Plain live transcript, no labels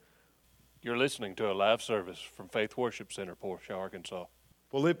You're listening to a live service from Faith Worship Center, Portia, Arkansas.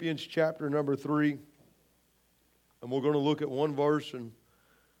 Philippians chapter number 3. And we're going to look at one verse and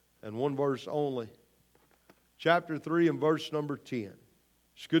one verse only. Chapter 3 and verse number 10.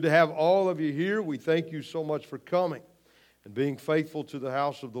 It's good to have all of you here. We thank you so much for coming and being faithful to the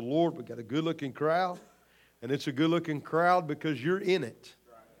house of the Lord. We've got a good-looking crowd. And it's a good-looking crowd because you're in it.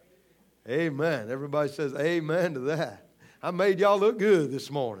 Amen. Everybody says amen to that. I made y'all look good this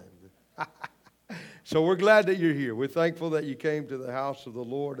morning. So we're glad that you're here. We're thankful that you came to the house of the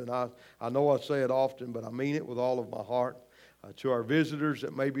Lord. And I know I say it often, but I mean it with all of my heart. To our visitors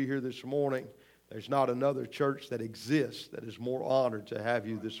that may be here this morning, there's not another church that exists that is more honored to have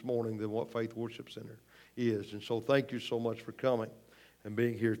you this morning than what Faith Worship Center is. And so thank you so much for coming and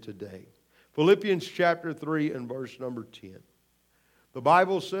being here today. Philippians chapter 3 and verse number 10. The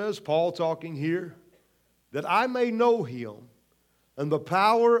Bible says, Paul talking here, that I may know Him and the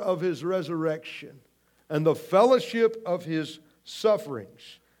power of His resurrection and the fellowship of His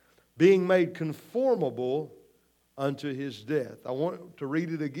sufferings, being made conformable unto His death. I want to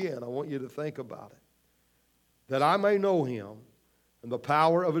read it again. I want you to think about it. That I may know Him and the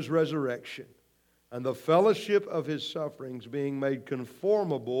power of His resurrection and the fellowship of His sufferings, being made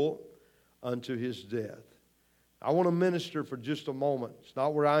conformable unto His death. I want to minister for just a moment. It's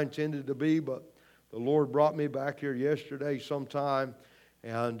not where I intended to be, but the Lord brought me back here yesterday sometime,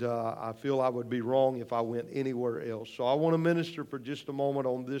 and I feel I would be wrong if I went anywhere else. So I want to minister for just a moment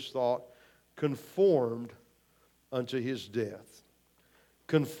on this thought: conformed unto His death.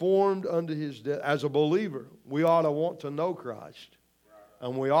 Conformed unto His death. As a believer, we ought to want to know Christ,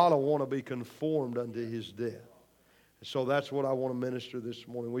 and we ought to want to be conformed unto His death. So that's what I want to minister this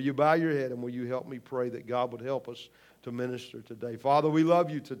morning. Will you bow your head and will you help me pray that God would help us to minister today? Father, we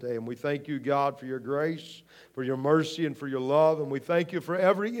love you today, and we thank you, God, for your grace, for your mercy, and for your love. And we thank you for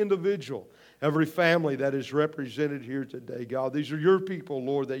every individual, every family that is represented here today, God. These are your people,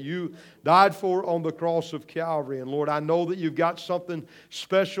 Lord, that you died for on the cross of Calvary. And Lord, I know that you've got something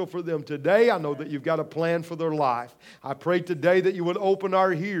special for them today. I know that you've got a plan for their life. I pray today that you would open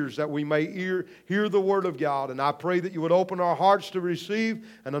our ears that we may hear the word of God. And I pray that you would open our hearts to receive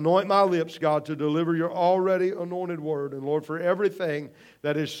and anoint my lips, God, to deliver your already anointed word. And Lord, for everything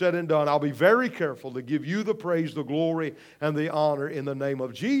that is said and done, I'll be very careful to give you the praise, the glory, and the honor in the name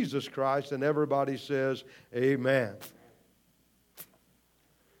of Jesus Christ. And everybody says, amen.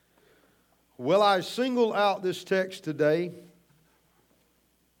 Well, I single out this text today,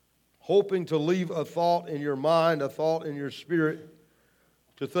 hoping to leave a thought in your mind, a thought in your spirit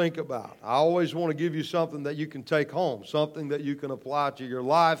to think about. I always want to give you something that you can take home, something that you can apply to your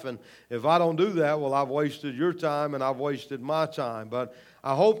life. And if I don't do that, well, I've wasted your time and I've wasted my time. But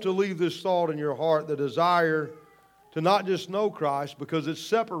I hope to leave this thought in your heart, the desire to not just know Christ, because it's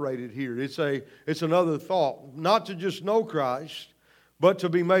separated here. It's another thought. Not to just know Christ, but to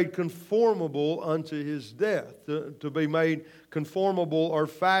be made conformable unto His death. To be made conformable or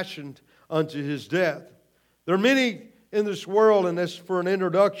fashioned unto His death. There are many in this world, and this for an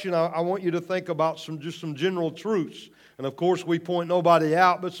introduction, I want you to think about some general truths. And of course, we point nobody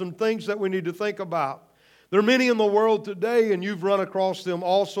out, but some things that we need to think about. There are many in the world today, and you've run across them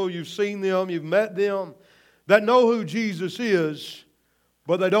also. You've seen them, you've met them, that know who Jesus is,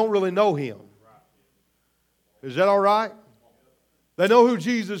 but they don't really know Him. Is that all right? They know who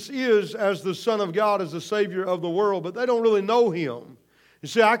Jesus is as the Son of God, as the Savior of the world, but they don't really know Him. You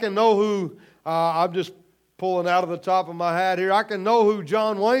see, I can know who, I'm just pulling out of the top of my hat here, I can know who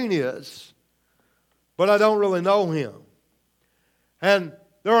John Wayne is, but I don't really know him. And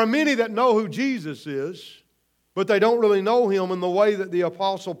there are many that know who Jesus is, but they don't really know Him in the way that the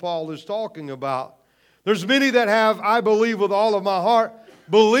Apostle Paul is talking about. There's many that have, I believe with all of my heart,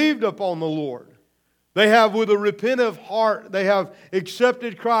 believed upon the Lord. They have, with a repentant heart, they have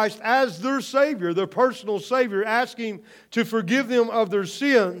accepted Christ as their Savior, their personal Savior, asking Him to forgive them of their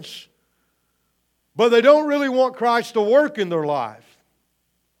sins. But they don't really want Christ to work in their life.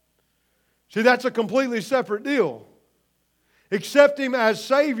 See, that's a completely separate deal. Accept Him as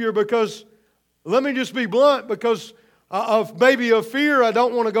Savior because, let me just be blunt, because of maybe a fear, I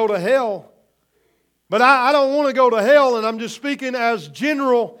don't want to go to hell. But I don't want to go to hell, and I'm just speaking as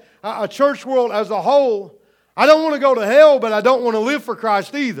general, a church world as a whole. I don't want to go to hell, but I don't want to live for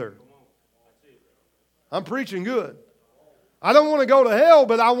Christ either. I'm preaching good. I don't want to go to hell,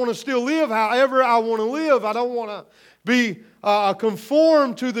 but I want to still live however I want to live. I don't want to be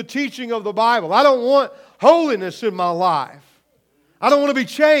conformed to the teaching of the Bible. I don't want holiness in my life. I don't want to be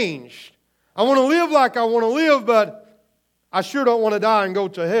changed. I want to live like I want to live, but I sure don't want to die and go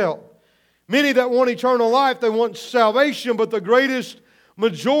to hell. Many that want eternal life, they want salvation, but the greatest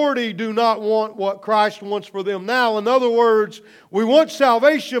majority do not want what Christ wants for them now. In other words, we want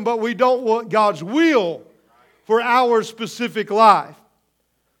salvation, but we don't want God's will for our specific life.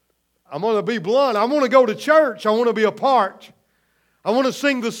 I'm going to be blunt. I want to go to church. I want to be a part. I want to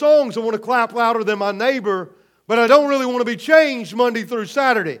sing the songs. I want to clap louder than my neighbor, but I don't really want to be changed Monday through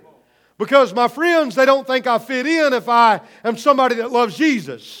Saturday. Because my friends, they don't think I fit in if I am somebody that loves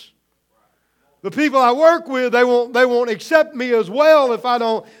Jesus. The people I work with, they won't accept me as well if I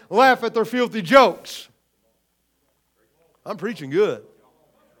don't laugh at their filthy jokes. I'm preaching good.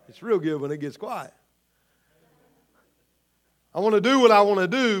 It's real good when it gets quiet. I want to do what I want to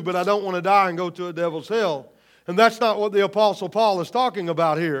do, but I don't want to die and go to a devil's hell. And that's not what the Apostle Paul is talking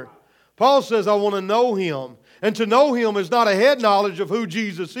about here. Paul says, I want to know Him. And to know Him is not a head knowledge of who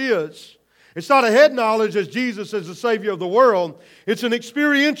Jesus is. It's not a head knowledge as Jesus is the Savior of the world. It's an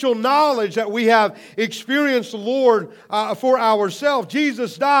experiential knowledge that we have experienced the Lord for ourselves.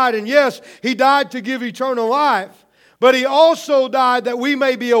 Jesus died, and yes, He died to give eternal life. But He also died that we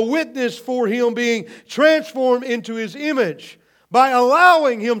may be a witness for Him being transformed into His image. By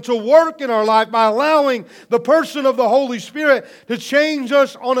allowing Him to work in our life, by allowing the person of the Holy Spirit to change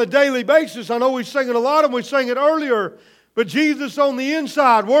us on a daily basis. I know we sang it a lot and we sang it earlier. But Jesus on the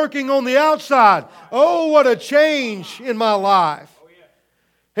inside, working on the outside. Oh, what a change in my life.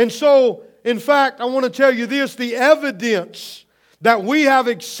 And so, in fact, I want to tell you this. The evidence that we have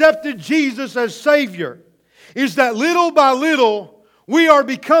accepted Jesus as Savior is that little by little, we are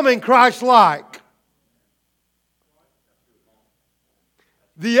becoming Christ-like.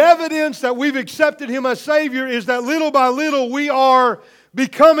 The evidence that we've accepted Him as Savior is that little by little, we are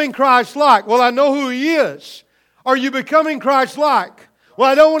becoming Christ-like. Well, I know who He is. Are you becoming Christ-like?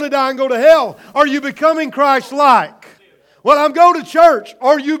 Well, I don't want to die and go to hell. Are you becoming Christ-like? Well, I'm going to church.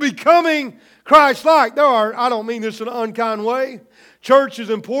 Are you becoming Christ-like? I don't mean this in an unkind way. Church is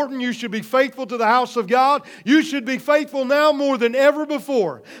important. You should be faithful to the house of God. You should be faithful now more than ever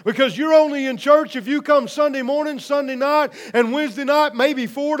before. Because you're only in church if you come Sunday morning, Sunday night, and Wednesday night, maybe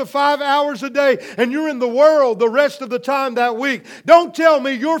 4 to 5 hours a day, and you're in the world the rest of the time that week. Don't tell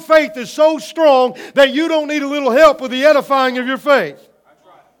me your faith is so strong that you don't need a little help with the edifying of your faith.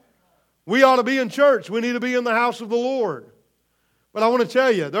 We ought to be in church. We need to be in the house of the Lord. But I want to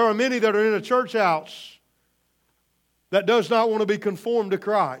tell you, there are many that are in a church house that does not want to be conformed to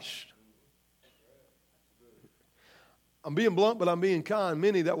Christ. I'm being blunt, but I'm being kind.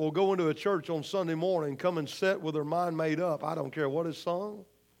 Many that will go into a church on Sunday morning, come and sit with their mind made up. I don't care what is sung.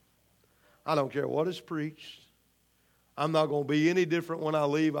 I don't care what is preached. I'm not going to be any different when I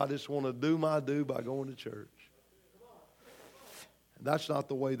leave. I just want to do my due by going to church. And that's not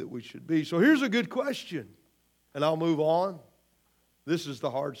the way that we should be. So here's a good question, and I'll move on. This is the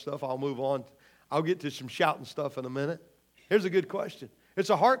hard stuff. I'll move on. I'll get to some shouting stuff in a minute. Here's a good question. It's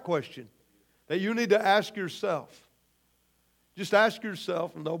a heart question that you need to ask yourself. Just ask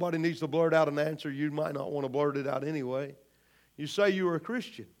yourself, and nobody needs to blurt out an answer. You might not want to blurt it out anyway. You say you are a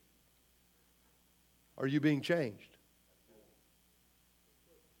Christian. Are you being changed?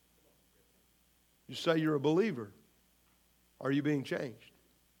 You say you're a believer. Are you being changed?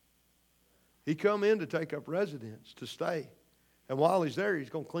 He come in to take up residence, to stay. And while He's there, He's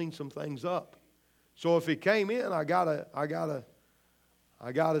going to clean some things up. So if He came in, I gotta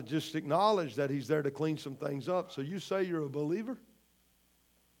just acknowledge that He's there to clean some things up. So you say you're a believer?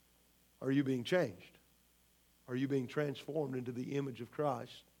 Are you being changed? Are you being transformed into the image of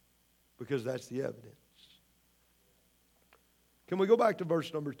Christ? Because that's the evidence. Can we go back to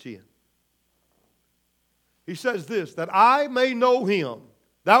verse number 10? He says this, that I may know Him.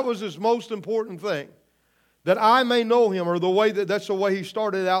 That was His most important thing. That I may know Him, or that's the way he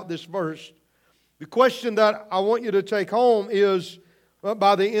started out this verse. The question that I want you to take home is,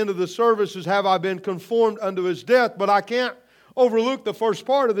 by the end of the service, is have I been conformed unto His death? But I can't overlook the first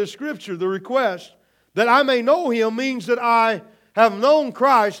part of this scripture, the request. That I may know Him means that I have known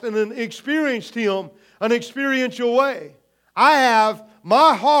Christ and then experienced Him an experiential way. I have,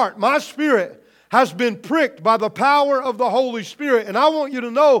 my heart, my spirit has been pricked by the power of the Holy Spirit. And I want you to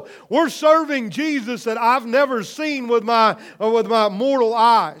know, we're serving Jesus that I've never seen with my mortal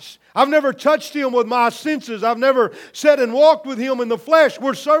eyes. I've never touched Him with my senses. I've never sat and walked with Him in the flesh.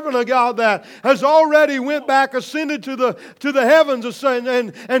 We're serving a God that has already went back, ascended to the heavens,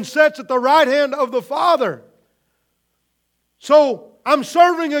 and sits at the right hand of the Father. So I'm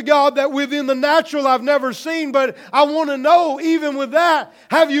serving a God that within the natural I've never seen, but I want to know, even with that,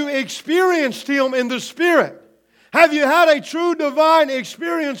 have you experienced Him in the Spirit? Have you had a true divine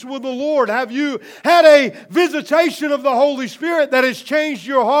experience with the Lord? Have you had a visitation of the Holy Spirit that has changed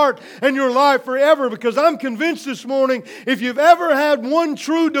your heart and your life forever? Because I'm convinced this morning, if you've ever had one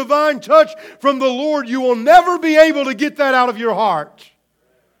true divine touch from the Lord, you will never be able to get that out of your heart.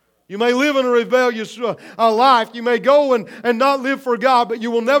 You may live in a rebellious life. You may go and not live for God, but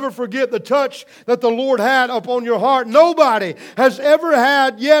you will never forget the touch that the Lord had upon your heart. Nobody has ever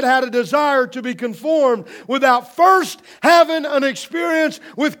yet had a desire to be conformed without first having an experience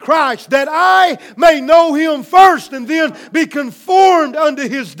with Christ, that I may know Him first and then be conformed unto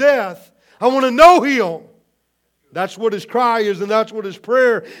His death. I want to know Him. That's what His cry is, and that's what His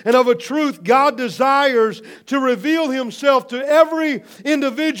prayer. And of a truth, God desires to reveal Himself to every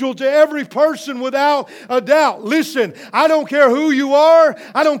individual, to every person without a doubt. Listen, I don't care who you are.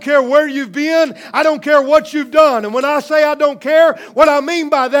 I don't care where you've been. I don't care what you've done. And when I say I don't care, what I mean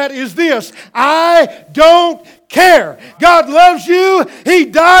by that is this: I don't care. God loves you. He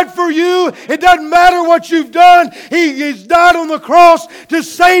died for you. It doesn't matter what you've done. He's died on the cross to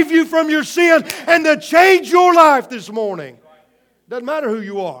save you from your sin and to change your life this morning. Doesn't matter who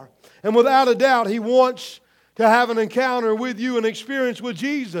you are. And without a doubt, He wants to have an encounter with you, an experience with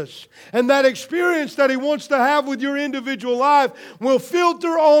Jesus. And that experience that He wants to have with your individual life will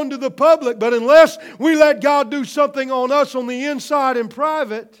filter on to the public. But unless we let God do something on us on the inside in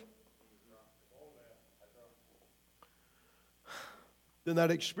private, then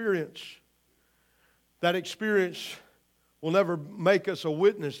that experience will never make us a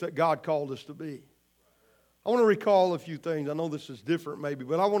witness that God called us to be. I want to recall a few things. I know this is different maybe,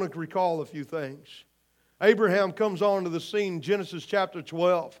 but I want to recall a few things. Abraham comes onto the scene, Genesis chapter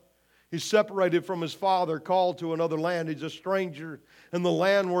 12. He's separated from his father, called to another land. He's a stranger in the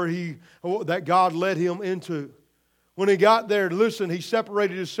land that God led him into. When he got there, listen, he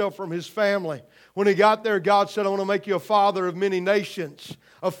separated himself from his family. When he got there, God said, I want to make you a father of many nations.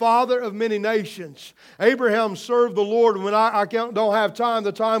 A father of many nations. Abraham served the Lord. When I don't have time,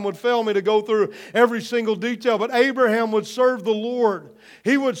 the time would fail me to go through every single detail. But Abraham would serve the Lord.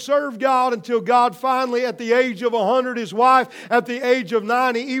 He would serve God until God finally, at the age of 100, his wife at the age of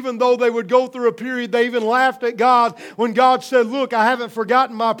 90, even though they would go through a period, they even laughed at God when God said, look, I haven't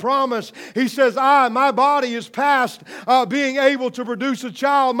forgotten my promise. He says, my body is past being able to produce a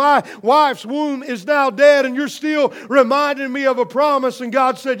child. My wife's womb is now dead, and you're still reminding me of a promise. And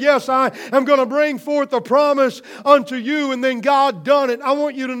God said, yes, I am going to bring forth a promise unto you. And then God done it. I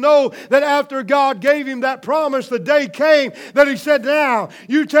want you to know that after God gave him that promise, the day came that He said, now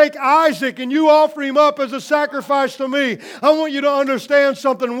you take Isaac and you offer him up as a sacrifice to me. I want you to understand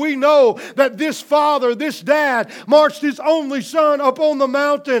something. We know that this father, this dad, marched his only son up on the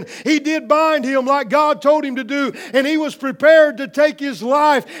mountain. He did bind him like God told him to do, and he was prepared to take his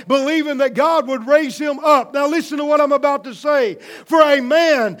life, believing that God would raise him up. Now listen to what I'm about to say. For a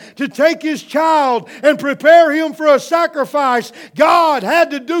man to take his child and prepare him for a sacrifice, God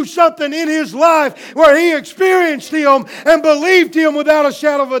had to do something in his life where he experienced Him and believed Him without a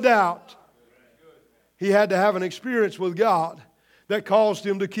shadow of a doubt. He had to have an experience with God that caused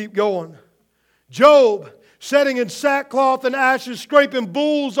him to keep going. Job, sitting in sackcloth and ashes, scraping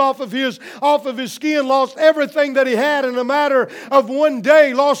bulls off of his skin, lost everything that he had in a matter of one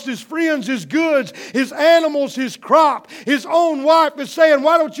day, lost his friends, his goods, his animals, his crop. His own wife is saying,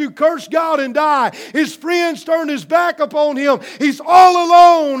 why don't you curse God and die? His friends turned his back upon him. He's all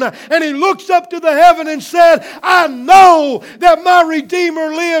alone, and he looks up to the heaven and said, I know that my Redeemer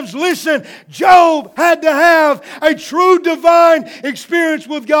lives. Listen, Job had to have a true divine experience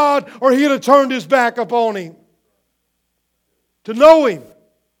with God, or he'd have turned his back upon Him. To know Him.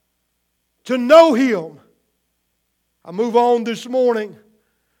 To know Him. I move on this morning.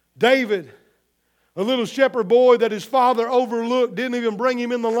 David, a little shepherd boy that his father overlooked, didn't even bring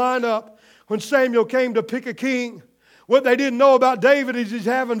him in the lineup when Samuel came to pick a king. What they didn't know about David is he's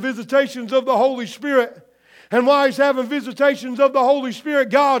having visitations of the Holy Spirit. And while he's having visitations of the Holy Spirit,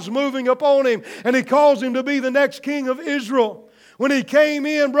 God's moving upon him, and He calls him to be the next king of Israel. When he came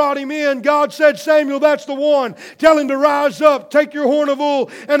in, brought him in, God said, Samuel, that's the one. Tell him to rise up, take your horn of oil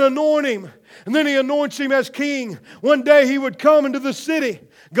and anoint him. And then He anoints him as king. One day he would come into the city.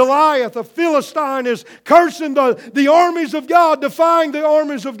 Goliath, a Philistine, is cursing the armies of God, defying the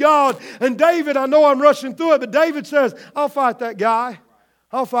armies of God. And David, I know I'm rushing through it, but David says, I'll fight that guy.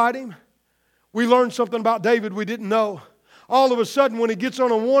 I'll fight him. We learned something about David we didn't know. All of a sudden, when he gets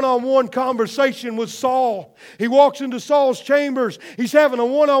on a one-on-one conversation with Saul, he walks into Saul's chambers. He's having a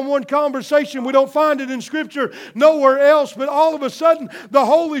one-on-one conversation. We don't find it in Scripture nowhere else, but all of a sudden, the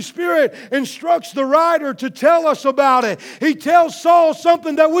Holy Spirit instructs the writer to tell us about it. He tells Saul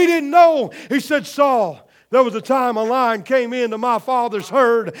something that we didn't know. He said, Saul, There was a time a lion came into my father's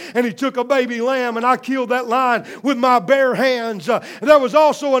herd and he took a baby lamb and I killed that lion with my bare hands. There was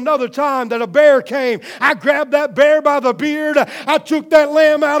also another time that a bear came. I grabbed that bear by the beard. I took that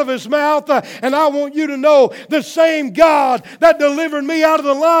lamb out of his mouth. And I want you to know the same God that delivered me out of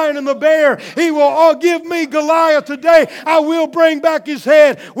the lion and the bear, He will give me Goliath today. I will bring back his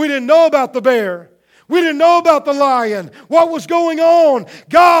head. We didn't know about the bear. We didn't know about the lion. What was going on?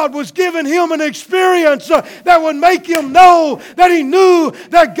 God was giving him an experience that would make him know that he knew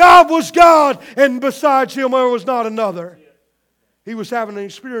that God was God and besides him there was not another. He was having an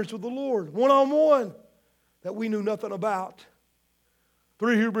experience with the Lord, one-on-one, that we knew nothing about.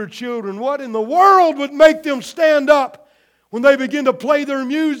 3 Hebrew children, what in the world would make them stand up when they begin to play their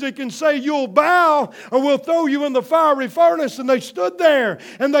music and say, you'll bow or we'll throw you in the fiery furnace? And they stood there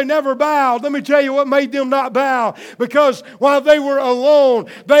and they never bowed. Let me tell you what made them not bow. Because while they were alone,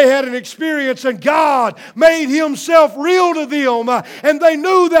 they had an experience and God made Himself real to them. And they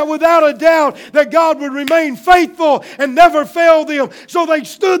knew that without a doubt that God would remain faithful and never fail them. So they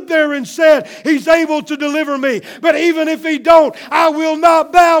stood there and said, He's able to deliver me. But even if He don't, I will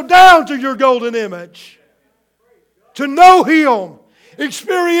not bow down to your golden image. To know Him,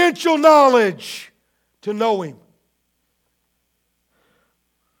 experiential knowledge, to know Him.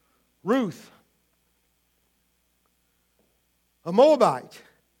 Ruth, a Moabite,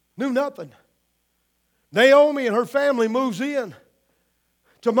 knew nothing. Naomi and her family moves in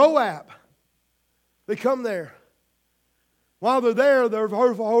to Moab. They come there. While they're there,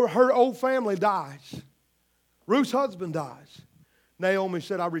 her old family dies. Ruth's husband dies. Naomi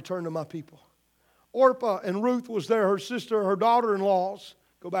said, I return to my people. Orpah and Ruth was there, her sister, her daughter-in-laws.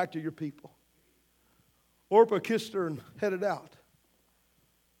 Go back to your people. Orpah kissed her and headed out.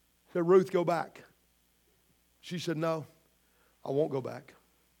 Said, Ruth, go back. She said, no, I won't go back.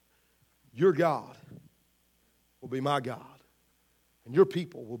 Your God will be my God, and your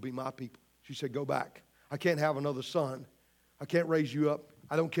people will be my people. She said, go back. I can't have another son. I can't raise you up.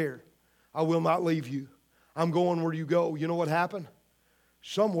 I don't care. I will not leave you. I'm going where you go. You know what happened?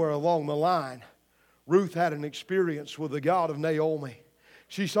 Somewhere along the line, Ruth had an experience with the God of Naomi.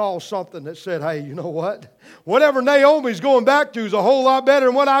 She saw something that said, hey, you know what? Whatever Naomi's going back to is a whole lot better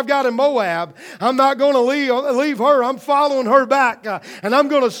than what I've got in Moab. I'm not going to leave her. I'm following her back, and I'm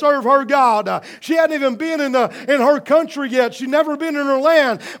going to serve her God. She hadn't even been in her country yet. She'd never been in her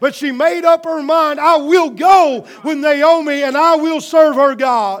land, but she made up her mind, I will go with Naomi, and I will serve her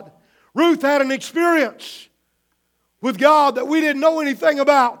God. Ruth had an experience with God that we didn't know anything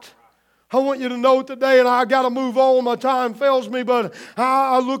about. I want you to know today, and I got to move on. My time fails me, but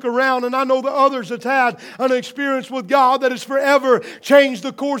I look around and I know that others have had an experience with God that has forever changed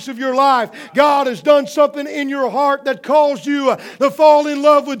the course of your life. God has done something in your heart that caused you to fall in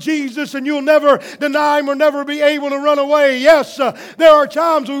love with Jesus, and you'll never deny Him or never be able to run away. Yes, there are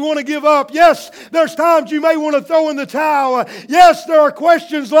times we want to give up. Yes, there's times you may want to throw in the towel. Yes, there are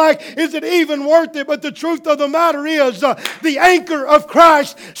questions like, is it even worth it? But the truth of the matter is, the anchor of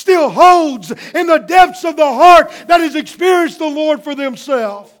Christ still holds in the depths of the heart that has experienced the Lord for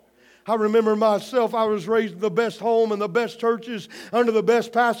themselves. I remember myself, I was raised in the best home and the best churches under the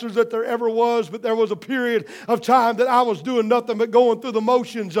best pastors that there ever was, but there was a period of time that I was doing nothing but going through the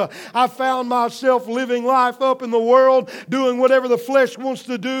motions. I found myself living life up in the world, doing whatever the flesh wants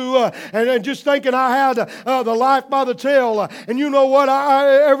to do, and just thinking I had the life by the tail. And you know what?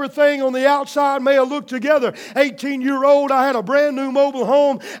 Everything on the outside may have looked together. 18-year-old, I had a brand new mobile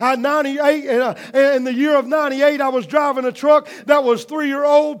home. I 98, in the year of 98, I was driving a truck that was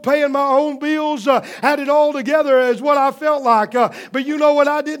 3-year-old, paying my own bills, had it all together as what I felt like. But you know what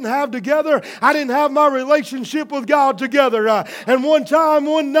I didn't have together? I didn't have my relationship with God together. And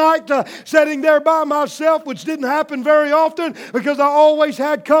one night, sitting there by myself, which didn't happen very often because I always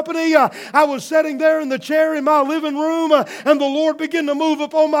had company, I was sitting there in the chair in my living room, and the Lord began to move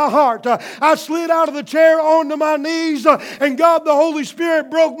upon my heart. I slid out of the chair onto my knees, and God, the Holy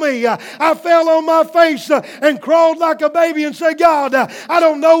Spirit, broke me. I fell on my face and crawled like a baby and said, God, I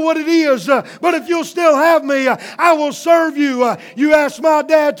don't know what it is, but if you'll still have me, I will serve you. You ask my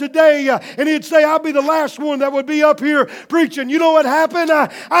dad today, and he'd say, I'll be the last one that would be up here preaching. You know what happened? I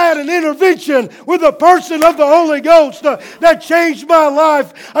had an intervention with the person of the Holy Ghost that changed my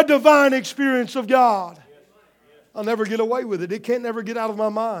life, a divine experience of God. I'll never get away with it. It can't never get out of my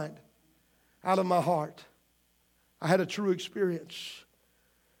mind, out of my heart. I had a true experience.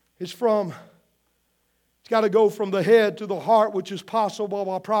 It's got to go from the head to the heart, which is possible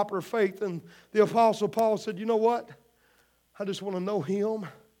by proper faith. And the Apostle Paul said, you know what? I just want to know Him.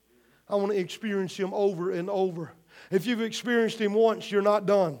 I want to experience Him over and over. If you've experienced Him once, you're not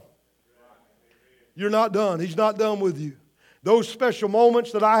done. you're not done. He's not done with you. Those special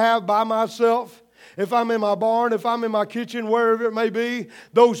moments that I have by myself, if I'm in my barn, if I'm in my kitchen, wherever it may be,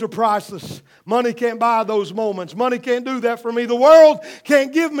 those are priceless. Money can't buy those moments. Money can't do that for me. The world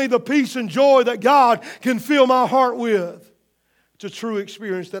can't give me the peace and joy that God can fill my heart with. It's a true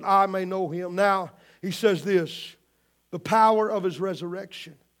experience that I may know Him. Now, he says this, the power of His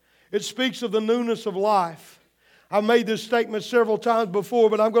resurrection. It speaks of the newness of life. I've made this statement several times before,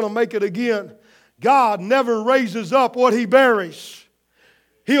 but I'm going to make it again. God never raises up what He buries.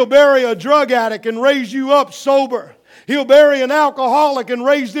 He'll bury a drug addict and raise you up sober. He'll bury an alcoholic and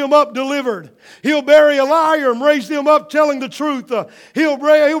raise them up delivered. He'll bury a liar and raise them up telling the truth. He'll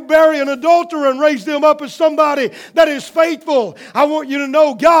bury an adulterer and raise them up as somebody that is faithful. I want you to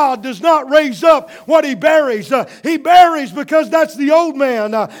know God does not raise up what He buries. He buries because that's the old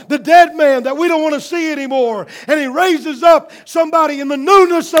man, the dead man that we don't want to see anymore. And He raises up somebody in the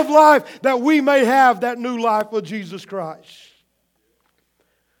newness of life that we may have that new life with Jesus Christ.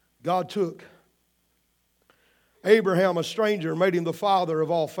 God took Abraham, a stranger, and made him the father of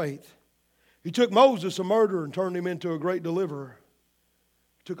all faith. He took Moses, a murderer, and turned him into a great deliverer.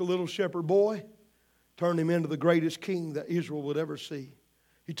 He took a little shepherd boy, turned him into the greatest king that Israel would ever see.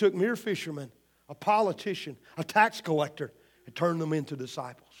 He took mere fishermen, a politician, a tax collector, and turned them into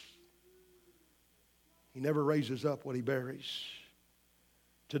disciples. He never raises up what He buries.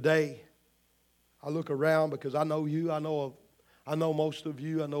 Today, I look around because I know you, I know most of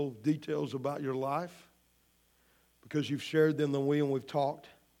you, I know details about your life because you've shared them and we've talked.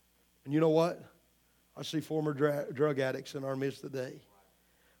 And you know what? I see former drug addicts in our midst today.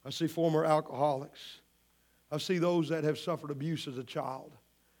 I see former alcoholics. I see those that have suffered abuse as a child.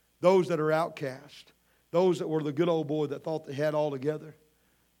 Those that are outcast. Those that were the good old boy that thought they had all together.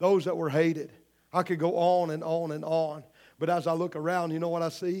 Those that were hated. I could go on and on and on. But as I look around, you know what I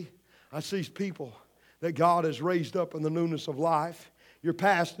see? I see people that God has raised up in the newness of life. Your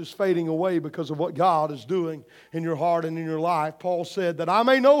past is fading away because of what God is doing in your heart and in your life. Paul said that I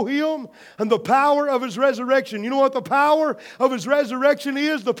may know Him and the power of His resurrection. You know what the power of His resurrection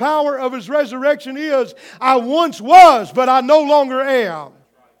is? The power of His resurrection is, I once was, but I no longer am.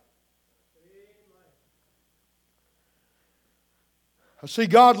 I see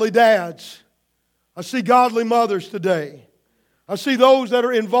godly dads. I see godly mothers today. I see those that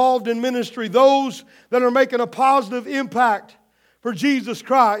are involved in ministry, those that are making a positive impact for Jesus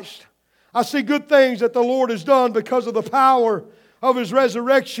Christ. I see good things that the Lord has done because of the power of His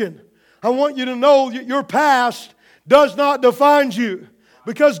resurrection. I want you to know that your past does not define you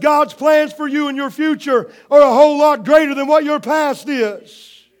because God's plans for you and your future are a whole lot greater than what your past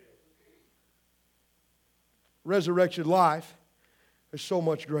is. Resurrection life is so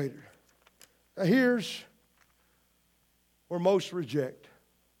much greater. Now here's where most reject.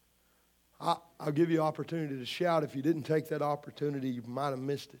 I'll give you opportunity to shout. If you didn't take that opportunity, you might have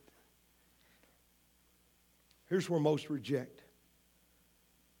missed it. Here's where most reject.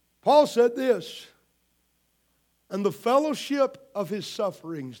 Paul said this, and the fellowship of His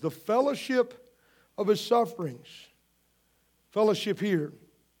sufferings, the fellowship of His sufferings. Fellowship here,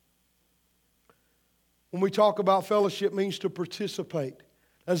 when we talk about fellowship, means to participate.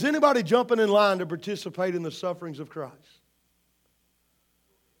 Is anybody jumping in line to participate in the sufferings of Christ?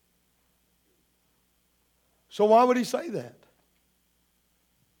 So why would he say that?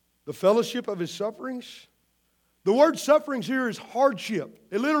 The fellowship of His sufferings? The word sufferings here is hardship.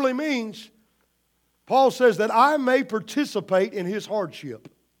 It literally means, Paul says, that I may participate in His hardship.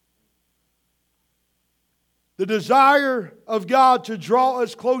 The desire of God to draw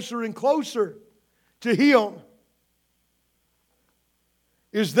us closer and closer to Him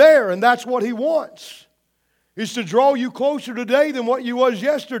is there, and that's what He wants, is to draw you closer today than what you was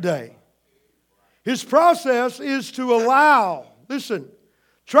yesterday. His process is to allow, listen,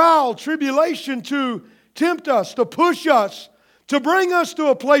 trial, tribulation to tempt us, to push us, to bring us to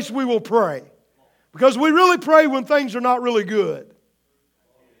a place we will pray. Because we really pray when things are not really good.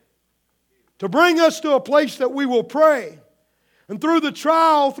 To bring us to a place that we will pray. And through the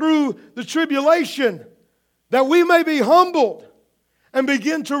trial, through the tribulation, that we may be humbled and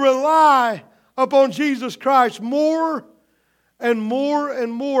begin to rely upon Jesus Christ more and more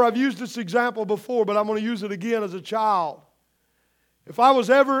and more. I've used this example before, but I'm going to use it again as a child. If I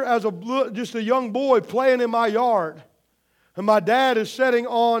was ever just a young boy playing in my yard, and my dad is sitting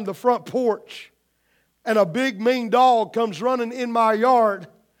on the front porch, and a big mean dog comes running in my yard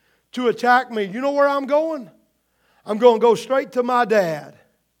to attack me, you know where I'm going? I'm going to go straight to my dad.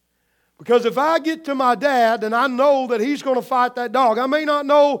 Because if I get to my dad, then I know that he's going to fight that dog. I may not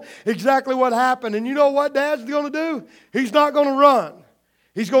know exactly what happened. And you know what Dad's going to do? He's not going to run.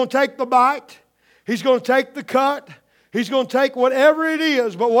 He's going to take the bite. He's going to take the cut. He's going to take whatever it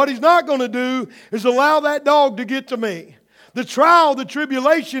is. But what He's not going to do is allow that dog to get to me. The trial, the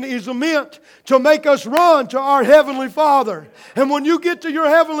tribulation is meant to make us run to our Heavenly Father. And when you get to your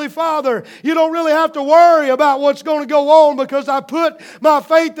Heavenly Father, you don't really have to worry about what's going to go on, because I put my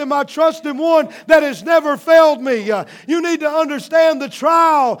faith and my trust in one that has never failed me. You need to understand the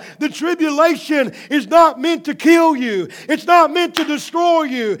trial, the tribulation is not meant to kill you. It's not meant to destroy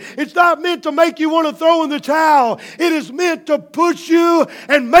you. It's not meant to make you want to throw in the towel. It is meant to push you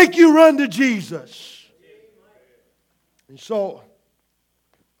and make you run to Jesus. And so,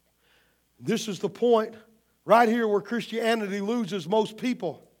 this is the point right here where Christianity loses most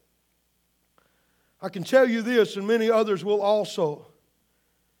people. I can tell you this, and many others will also.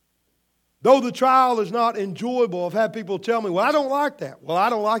 Though the trial is not enjoyable, I've had people tell me, well, I don't like that. Well, I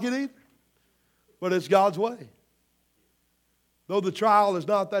don't like it either. But it's God's way. Though the trial is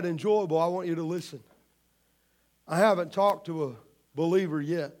not that enjoyable, I want you to listen. I haven't talked to a believer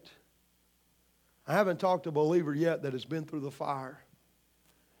yet. I haven't talked to a believer yet that has been through the fire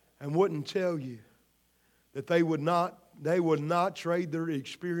and wouldn't tell you that they would not trade their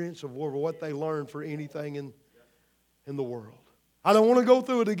experience of what they learned for anything in the world. I don't want to go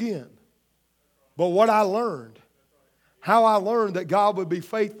through it again. But what I learned, how I learned that God would be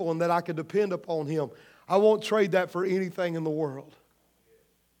faithful and that I could depend upon Him, I won't trade that for anything in the world.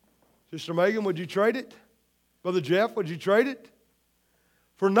 Sister Megan, would you trade it? Brother Jeff, would you trade it?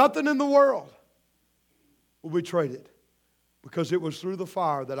 For nothing in the world will we trade it, because it was through the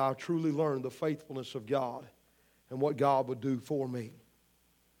fire that I truly learned the faithfulness of God and what God would do for me.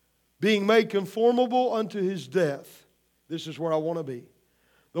 Being made conformable unto His death. This is where I want to be.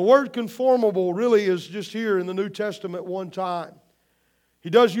 The word conformable really is just here in the New Testament one time.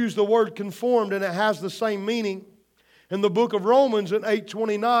 He does use the word conformed, and it has the same meaning in the book of Romans in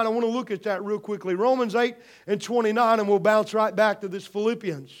 8:29. I want to look at that real quickly. Romans 8:29, and we'll bounce right back to this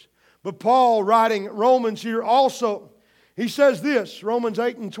Philippians. But Paul, writing Romans here also, he says this, Romans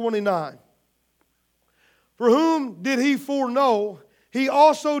 8:29. For whom did He foreknow, He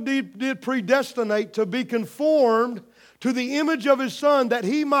also did predestinate to be conformed to the image of His Son, that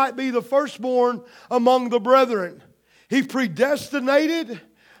He might be the firstborn among the brethren. He predestinated.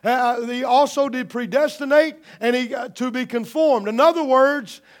 He also did predestinate and to be conformed. In other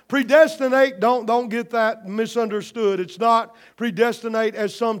words, predestinate, don't get that misunderstood. It's not predestinate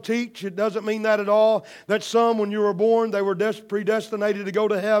as some teach. It doesn't mean that at all. That some, when you were born, they were predestinated to go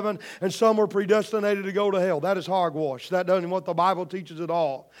to heaven, and some were predestinated to go to hell. That is hogwash. That doesn't what the Bible teaches at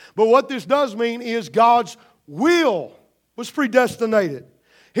all. But what this does mean is God's will was predestinated.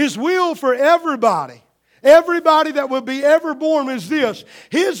 His will for everybody. Everybody that will be ever born is this.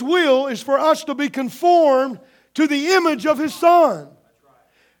 His will is for us to be conformed to the image of His Son.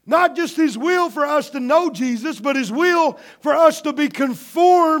 Not just His will for us to know Jesus, but His will for us to be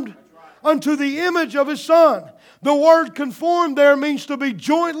conformed unto the image of His Son. The word conformed there means to be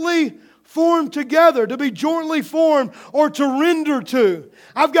jointly formed together, to be jointly formed or to render to.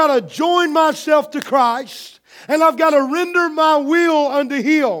 I've got to join myself to Christ. And I've got to render my will unto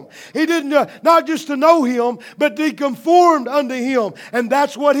Him. He didn't, not just to know Him, but to be conformed unto Him. And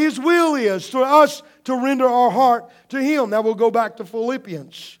that's what His will is, for us to render our heart to Him. Now we'll go back to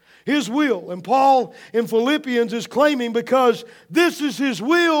Philippians. His will. And Paul in Philippians is claiming, because this is His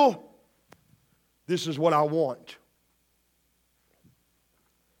will, this is what I want.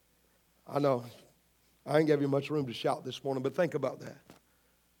 I know, I ain't gave you much room to shout this morning, but think about that.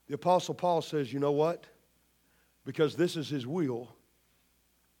 The Apostle Paul says, you know what? Because this is His will,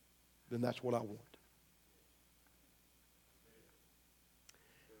 then that's what I want.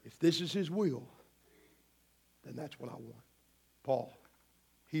 If this is His will, then that's what I want. Paul,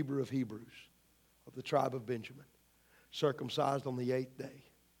 Hebrew of Hebrews, of the tribe of Benjamin, circumcised on the 8th day,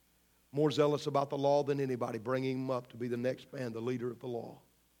 more zealous about the law than anybody, bringing him up to be the next man, the leader of the law.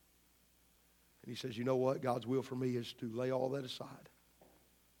 And he says, you know what? God's will for me is to lay all that aside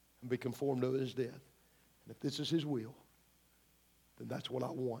and be conformed to His death. And if this is His will, then that's what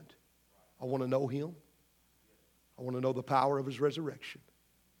I want. I want to know Him. I want to know the power of His resurrection.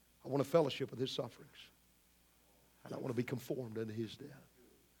 I want to fellowship with His sufferings. And I want to be conformed unto His death.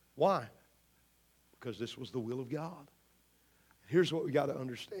 Why? Because this was the will of God. Here's what we got to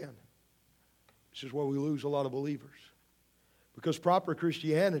understand. This is where we lose a lot of believers. Because proper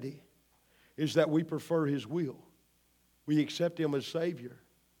Christianity is that we prefer His will. We accept Him as Savior.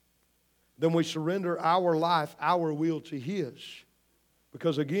 Then we surrender our life, our will to His.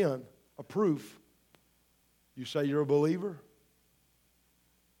 Because again, a proof. You say you're a believer,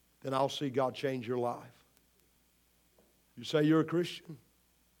 then I'll see God change your life. You say you're a Christian,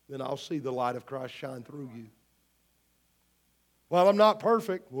 then I'll see the light of Christ shine through you. Well, I'm not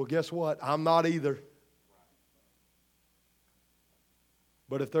perfect. Well, guess what? I'm not either.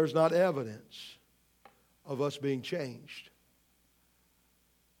 But if there's not evidence of us being changed,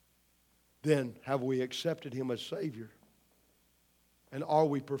 then have we accepted Him as Savior? And are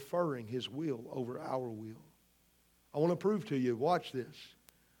we preferring His will over our will? I want to prove to you, watch this.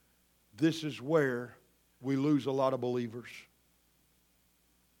 This is where we lose a lot of believers.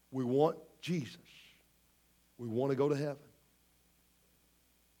 We want Jesus. We want to go to heaven.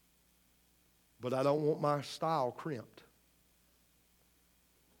 But I don't want my style crimped.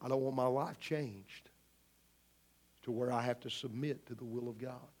 I don't want my life changed to where I have to submit to the will of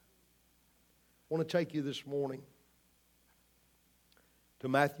God. I want to take you this morning to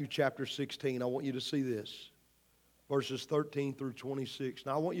Matthew chapter 16. I want you to see this. Verses 13 through 26.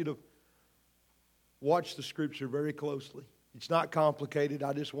 Now I want you to watch the scripture very closely. It's not complicated.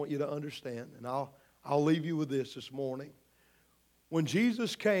 I just want you to understand. And I'll leave you with this morning. When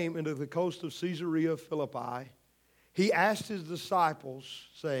Jesus came into the coast of Caesarea Philippi, He asked His disciples,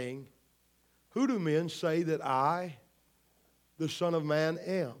 saying, "Who do men say that I, the Son of Man,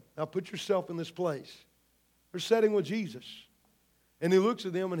 am?" Now put yourself in this place. They're sitting with Jesus. And He looks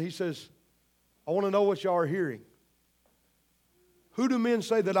at them and He says, "I want to know what y'all are hearing. Who do men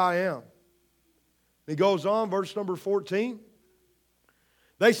say that I am?" He goes on, verse number 14.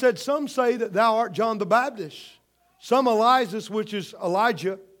 They said, "Some say that thou art John the Baptist, some Elias, which is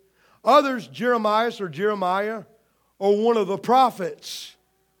Elijah, others Jeremiah or one of the prophets,"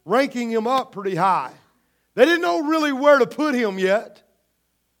 ranking Him up pretty high. They didn't know really where to put Him yet,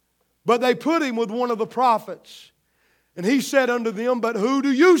 but they put Him with one of the prophets. And He said unto them, "But who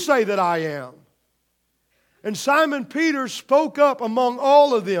do you say that I am?" And Simon Peter spoke up among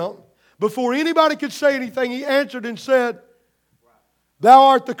all of them. Before anybody could say anything, he answered and said, "Thou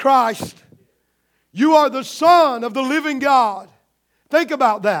art the Christ. You are the Son of the living God." Think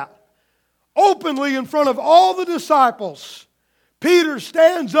about that. Openly in front of all the disciples, Peter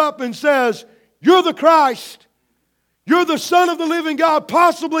stands up and says, "You're the Christ. You're the Son of the living God."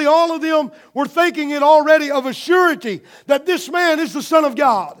 Possibly all of them were thinking it already of a surety that this man is the Son of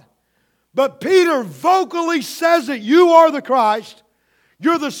God. But Peter vocally says it. "You are the Christ.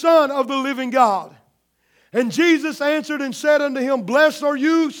 You're the Son of the living God." And Jesus answered and said unto him, "Blessed are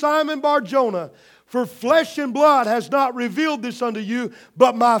you, Simon Bar-Jonah, for flesh and blood has not revealed this unto you,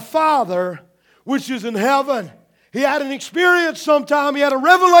 but my Father which is in heaven." He had an experience sometime. He had a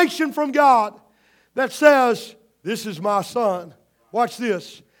revelation from God that says, "This is my Son." Watch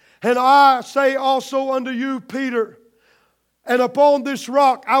this. "And I say also unto you, Peter, and upon this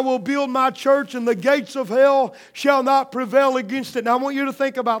rock I will build my church, and the gates of hell shall not prevail against it." Now I want you to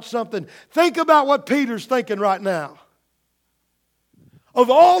think about something. Think about what Peter's thinking right now.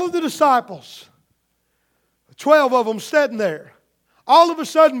 Of all of the disciples, 12 of them sitting there. All of a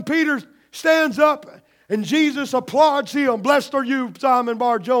sudden Peter stands up and Jesus applauds him. "Blessed are you, Simon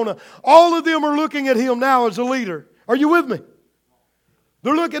Bar-Jonah." All of them are looking at him now as a leader. Are you with me?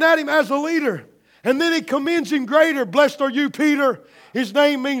 They're looking at him as a leader. And then he commends him greater. "Blessed are you, Peter." His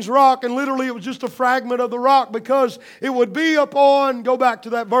name means rock, and literally it was just a fragment of the rock, because it would be upon, go back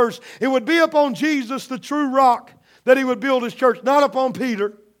to that verse, it would be upon Jesus, the true rock, that He would build His church, not upon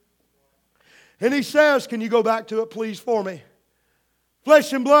Peter. And He says, can you go back to it please for me?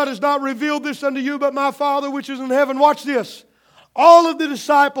 "Flesh and blood has not revealed this unto you, but my Father which is in heaven." Watch this. All of the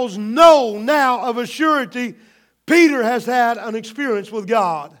disciples know now of a surety Peter has had an experience with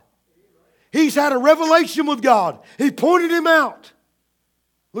God. He's had a revelation with God. He pointed him out.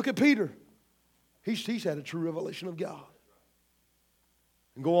 Look at Peter. He's had a true revelation of God.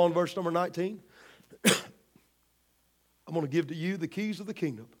 And go on, verse number 19. "I'm going to give to you the keys of the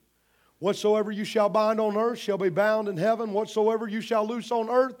kingdom. Whatsoever you shall bind on earth shall be bound in heaven. Whatsoever you shall loose on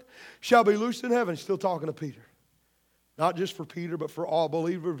earth shall be loosed in heaven." Still talking to Peter. Not just for Peter, but for all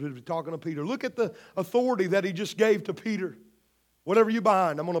believers. He's talking to Peter. Look at the authority that He just gave to Peter. Whatever you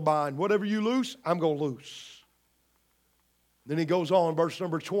bind, I'm going to bind. Whatever you loose, I'm going to loose. Then He goes on, verse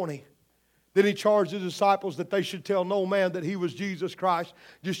number 20. Then He charged His disciples that they should tell no man that He was Jesus Christ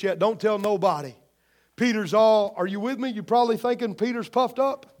just yet. Don't tell nobody. Peter's all, are you with me? You're probably thinking Peter's puffed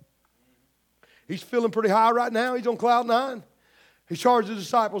up. He's feeling pretty high right now. He's on cloud 9. He charged His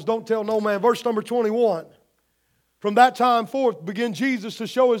disciples, don't tell no man. Verse number 21. "From that time forth began Jesus to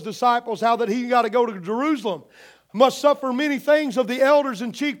show His disciples how that He got to go to Jerusalem, must suffer many things of the elders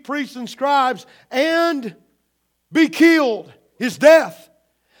and chief priests and scribes, and be killed," His death,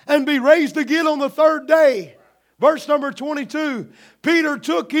 "and be raised again on the third day." Verse number 22. Peter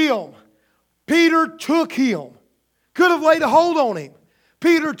took Him. Could have laid a hold on Him.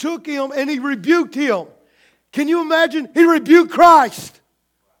 Peter took him and he rebuked him. Can you imagine? He rebuked Christ.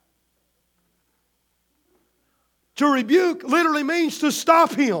 To rebuke literally means to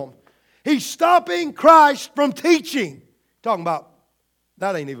stop him. He's stopping Christ from teaching. Talking about,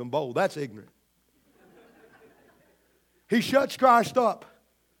 that ain't even bold. That's ignorant. He shuts Christ up.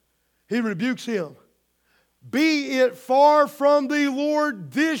 He rebukes him. Be it far from thee,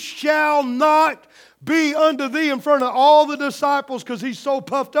 Lord, this shall not be unto thee, in front of all the disciples, because he's so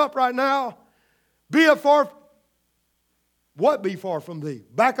puffed up right now. Be it far. What be far from thee?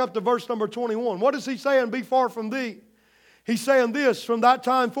 Back up to verse number 21. What is he saying, be far from thee? He's saying this, from that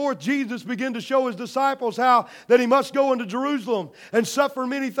time forth, Jesus began to show his disciples how that he must go into Jerusalem and suffer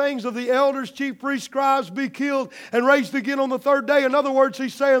many things of the elders, chief priests, scribes, be killed, and raised again on the third day. In other words,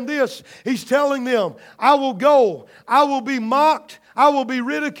 he's saying this. He's telling them, I will go. I will be mocked. I will be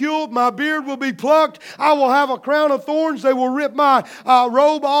ridiculed. My beard will be plucked. I will have a crown of thorns. They will rip my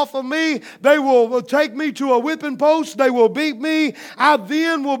robe off of me. They will take me to a whipping post. They will beat me. I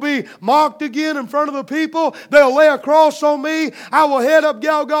then will be mocked again in front of the people. They'll lay a cross on me. I will head up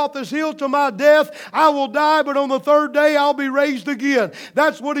Golgotha's hill to my death. I will die, but on the third day I'll be raised again.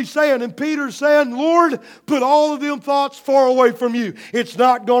 That's what he's saying. And Peter's saying, Lord, put all of them thoughts far away from you. It's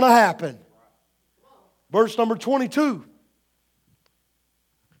not going to happen. Verse number 22.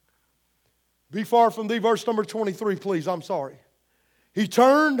 Be far from thee. Verse number 23, please. I'm sorry. He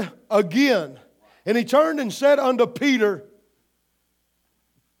turned again. And he turned and said unto Peter,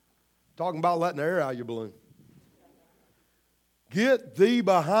 talking about letting the air out of your balloon, get thee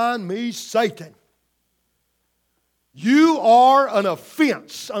behind me, Satan. You are an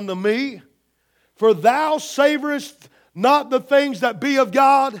offense unto me, for thou savorest not the things that be of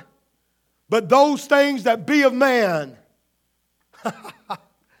God, but those things that be of man.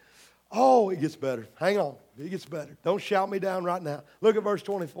 Oh, it gets better. Hang on. It gets better. Don't shout me down right now. Look at verse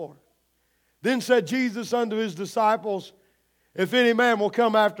 24. Then said Jesus unto his disciples, if any man will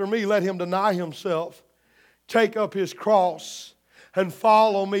come after me, let him deny himself, take up his cross, and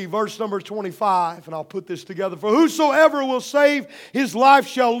follow me. Verse number 25, and I'll put this together. For whosoever will save his life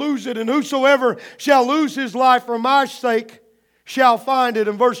shall lose it, and whosoever shall lose his life for my sake shall find it.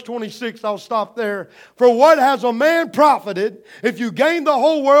 In verse 26, I'll stop there. For what has a man profited if you gain the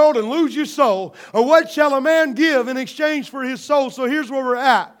whole world and lose your soul? Or what shall a man give in exchange for his soul? So here's where we're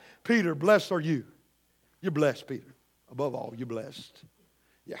at. Peter, blessed are you. You're blessed, Peter. Above all, you're blessed.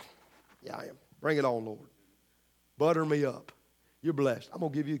 Yeah, I am. Bring it on, Lord. Butter me up. You're blessed. I'm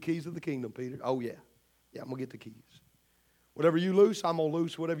going to give you the keys of the kingdom, Peter. Oh, yeah. Yeah, I'm going to get the keys. Whatever you loose, I'm going to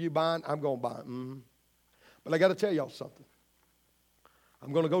loose. Whatever you bind, I'm going to bind. Mm-hmm. But I got to tell y'all something.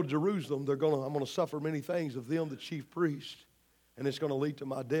 I'm going to go to Jerusalem. I'm going to suffer many things of them, the chief priests, and it's going to lead to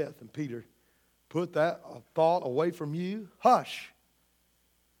my death. And Peter, put that thought away from you. Hush.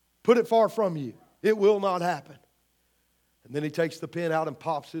 Put it far from you. It will not happen. And then he takes the pen out and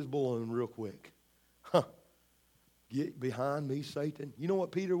pops his balloon real quick. Huh. Get behind me, Satan. You know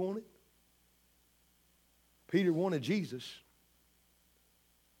what Peter wanted? Peter wanted Jesus.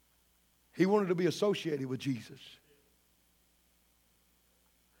 He wanted to be associated with Jesus.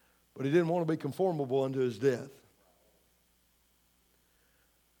 But he didn't want to be conformable unto his death.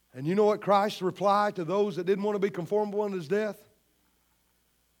 And you know what Christ replied to those that didn't want to be conformable unto his death?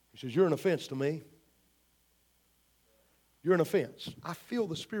 He says, you're an offense to me. You're an offense. I feel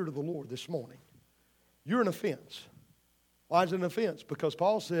the Spirit of the Lord this morning. You're an offense. Why is it an offense? Because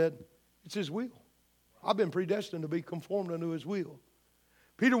Paul said, it's his will. I've been predestined to be conformed unto his will.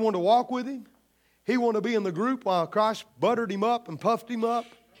 Peter wanted to walk with him. He wanted to be in the group while Christ buttered him up and puffed him up.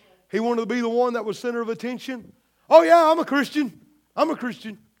 He wanted to be the one that was center of attention. Oh, yeah, I'm a Christian. I'm a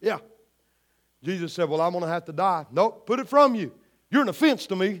Christian. Yeah. Jesus said, well, I'm going to have to die. Nope, put it from you. You're an offense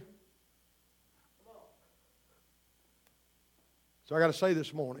to me. So I got to say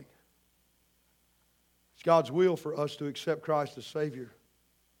this morning, it's God's will for us to accept Christ as Savior.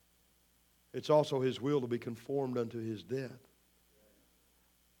 It's also His will to be conformed unto His death.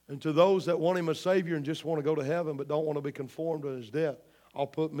 And to those that want Him as Savior and just want to go to heaven but don't want to be conformed to His death, I'll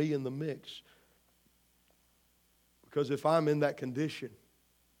put me in the mix. Because if I'm in that condition,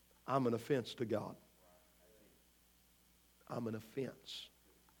 I'm an offense to God. I'm an offense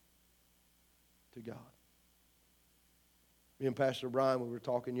to God. Me and Pastor Brian, we were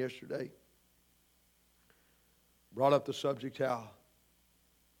talking yesterday. Brought up the subject how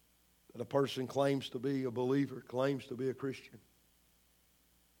that a person claims to be a believer, claims to be a Christian,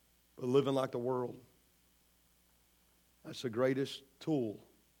 but living like the world. That's the greatest tool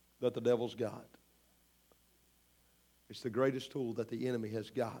that the devil's got. It's the greatest tool that the enemy has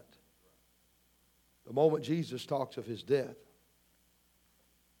got. The moment Jesus talks of His death,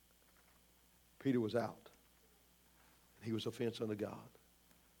 Peter was out. And he was offense unto God.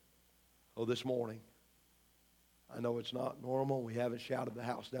 Oh, this morning, I know it's not normal. We haven't shouted the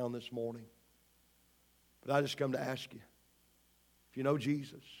house down this morning. But I just come to ask you, if you know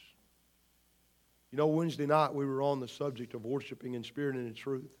Jesus. You know, Wednesday night we were on the subject of worshiping in spirit and in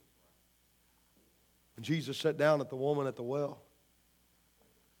truth. When Jesus sat down at the woman at the well,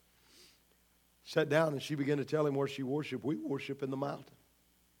 sat down and she began to tell him where she worshiped. We worship in the mountain.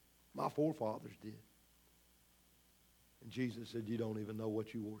 My forefathers did. And Jesus said, you don't even know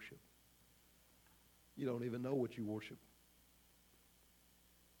what you worship. You don't even know what you worship.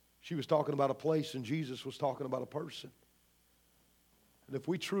 She was talking about a place and Jesus was talking about a person. And if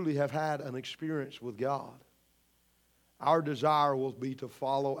we truly have had an experience with God, our desire will be to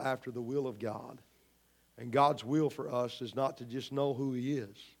follow after the will of God. And God's will for us is not to just know who He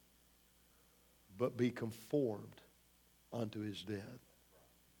is, but be conformed unto His death.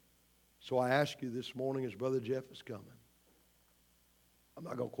 So I ask you this morning as Brother Jeff is coming, I'm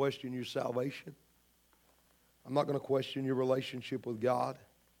not going to question your salvation. I'm not going to question your relationship with God.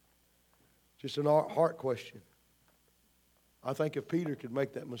 Just an heart question. I think if Peter could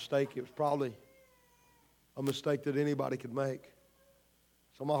make that mistake, it was probably a mistake that anybody could make.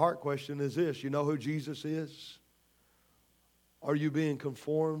 So my heart question is this. You know who Jesus is? Are you being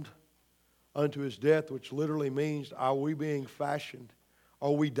conformed unto His death, which literally means, are we being fashioned?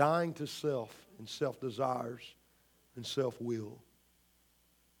 Are we dying to self and self-desires and self-will?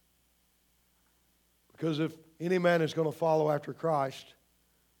 Because if any man is going to follow after Christ,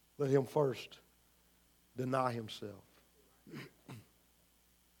 let him first deny himself.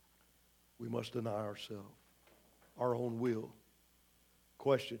 We must deny ourselves, our own will.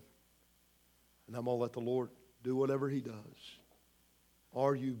 Question, and I'm going to let the Lord do whatever He does.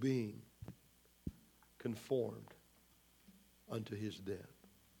 Are you being conformed unto His death?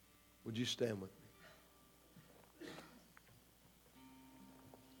 Would you stand with me?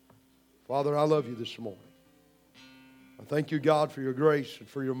 Father, I love you this morning. I thank you, God, for your grace and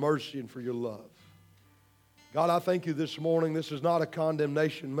for your mercy and for your love. God, I thank you this morning. This is not a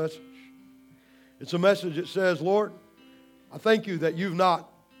condemnation message. It's a message that says, Lord, I thank you that you've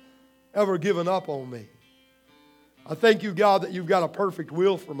not ever given up on me. I thank you, God, that you've got a perfect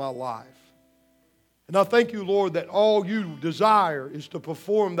will for my life. And I thank you, Lord, that all you desire is to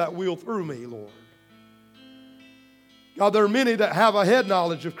perform that will through me, Lord. God, there are many that have a head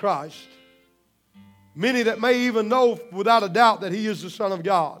knowledge of Christ. Many that may even know without a doubt that He is the Son of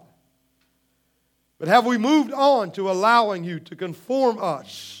God. But have we moved on to allowing you to conform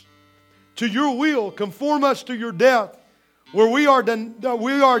us to your will, conform us to your death, where we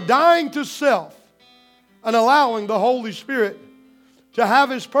are dying to self and allowing the Holy Spirit to have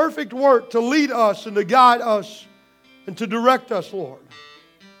His perfect work to lead us and to guide us and to direct us, Lord.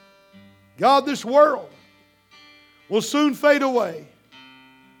 God, this world will soon fade away.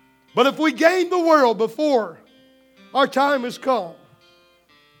 But if we gain the world before our time has come,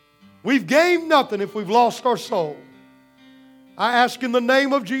 we've gained nothing if we've lost our soul. I ask in the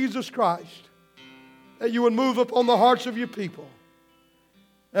name of Jesus Christ that you would move upon the hearts of your people.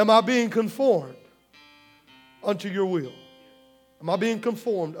 Am I being conformed unto your will? Am I being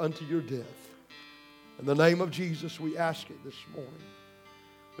conformed unto your death? In the name of Jesus, we ask it this morning.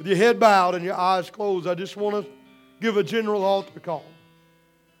 With your head bowed and your eyes closed, I just want to give a general altar call.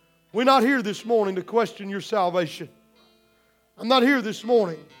 We're not here this morning to question your salvation. I'm not here this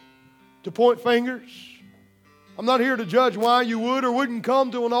morning to point fingers. I'm not here to judge why you would or wouldn't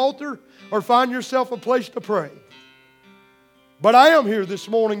come to an altar or find yourself a place to pray. But I am here this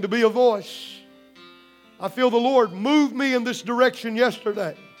morning to be a voice. I feel the Lord moved me in this direction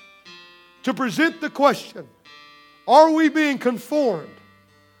yesterday to present the question, are we being conformed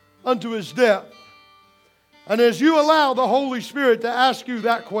unto His death? And as you allow the Holy Spirit to ask you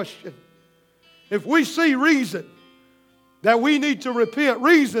that question, if we see reason that we need to repent,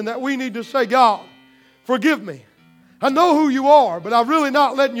 reason that we need to say, God, forgive me. I know who you are, but I'm really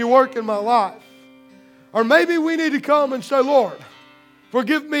not letting you work in my life. Or maybe we need to come and say, Lord,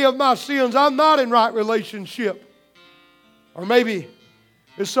 forgive me of my sins. I'm not in right relationship. Or maybe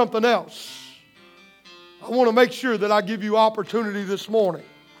it's something else. I want to make sure that I give you opportunity this morning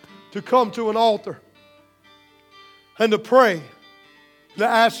to come to an altar and to pray, to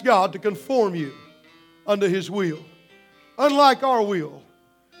ask God to conform you unto His will. Unlike our will,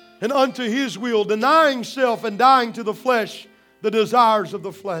 and unto His will, denying self and dying to the flesh, the desires of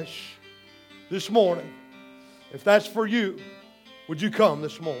the flesh. This morning, if that's for you, would you come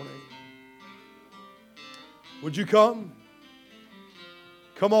this morning? Would you come?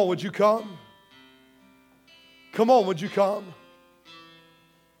 Come on, would you come? Come on, would you come?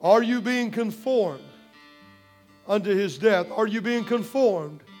 Are you being conformed unto His death? Are you being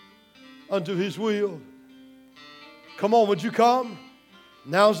conformed unto His will? Come on, would you come?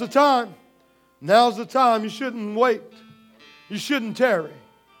 Now's the time. Now's the time. You shouldn't wait. You shouldn't tarry.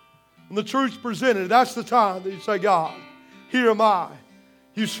 When the truth's presented, that's the time that you say, God, here am I.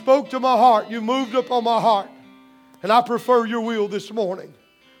 You spoke to my heart. You moved upon my heart. And I prefer your will this morning.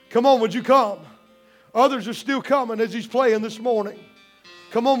 Come on, would you come? Others are still coming as he's playing this morning.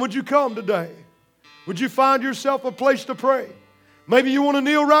 Come on, would you come today? Would you find yourself a place to pray? Maybe you want to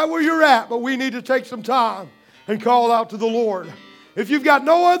kneel right where you're at, but we need to take some time and call out to the Lord. If you've got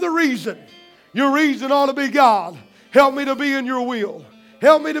no other reason, your reason ought to be, God, help me to be in your will.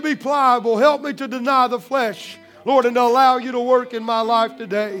 Help me to be pliable. Help me to deny the flesh, Lord, and to allow you to work in my life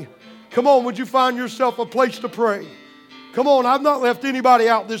today. Come on, would you find yourself a place to pray? Come on, I've not left anybody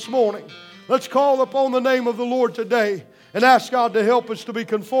out this morning. Let's call upon the name of the Lord today and ask God to help us to be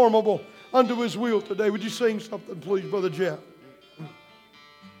conformable unto His will today. Would you sing something, please, Brother Jeff?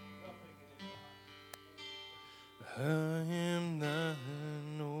 I am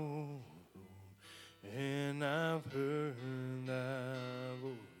thine, O Lord, and I've heard thy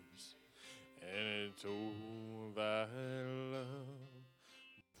voice, and it told thy love.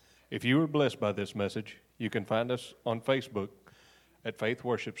 If you were blessed by this message, you can find us on Facebook at Faith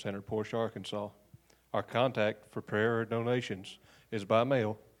Worship Center, Portia, Arkansas. Our contact for prayer or donations is by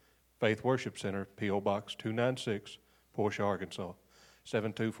mail, Faith Worship Center, P.O. Box 296, Portia, Arkansas,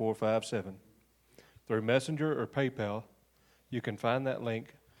 72457. Through Messenger or PayPal, you can find that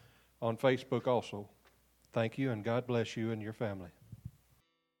link on Facebook also. Thank you, and God bless you and your family.